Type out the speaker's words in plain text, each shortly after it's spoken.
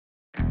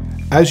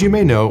As you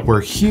may know, we're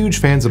huge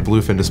fans of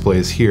Bluefin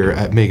Displays here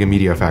at Mega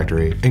Media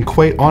Factory, and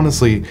quite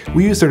honestly,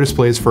 we use their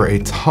displays for a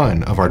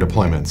ton of our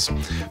deployments.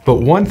 But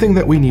one thing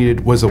that we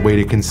needed was a way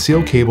to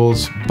conceal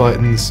cables,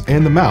 buttons,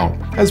 and the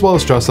mount, as well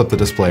as dress up the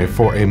display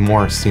for a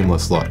more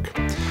seamless look.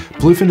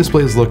 Bluefin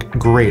Displays look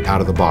great out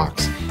of the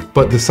box,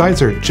 but the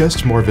sides are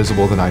just more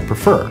visible than I'd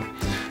prefer.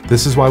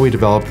 This is why we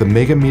developed the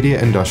Mega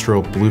Media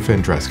Industrial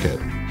Bluefin Dress Kit.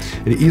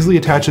 It easily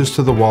attaches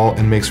to the wall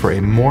and makes for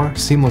a more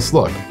seamless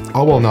look,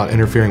 all while not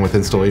interfering with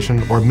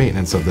installation or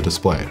maintenance of the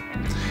display.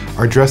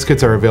 Our dress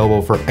kits are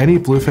available for any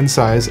Bluefin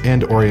size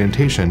and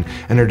orientation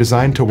and are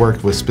designed to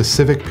work with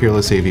specific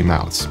Peerless AV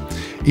mounts.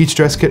 Each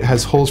dress kit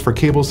has holes for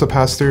cables to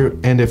pass through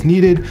and, if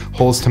needed,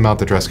 holes to mount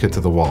the dress kit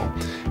to the wall.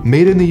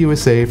 Made in the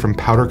USA from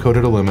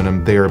powder-coated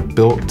aluminum, they are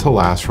built to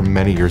last for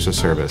many years of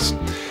service.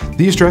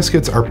 These dress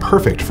kits are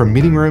perfect for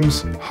meeting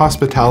rooms,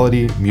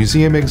 hospitality,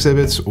 museum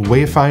exhibits,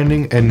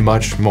 wayfinding, and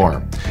much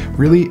more.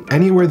 Really,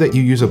 anywhere that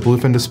you use a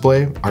Bluefin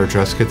display, our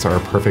dress kits are a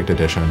perfect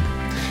addition.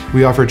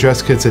 We offer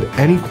dress kits at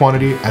any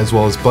quantity, as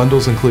well as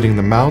bundles including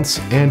the mounts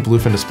and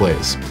Bluefin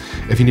displays.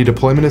 If you need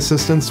deployment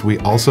assistance, we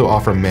also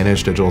offer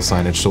managed digital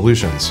signage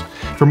solutions.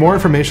 For more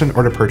information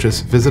or to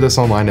purchase, visit us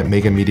online at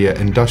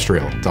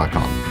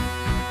megamediaindustrial.com.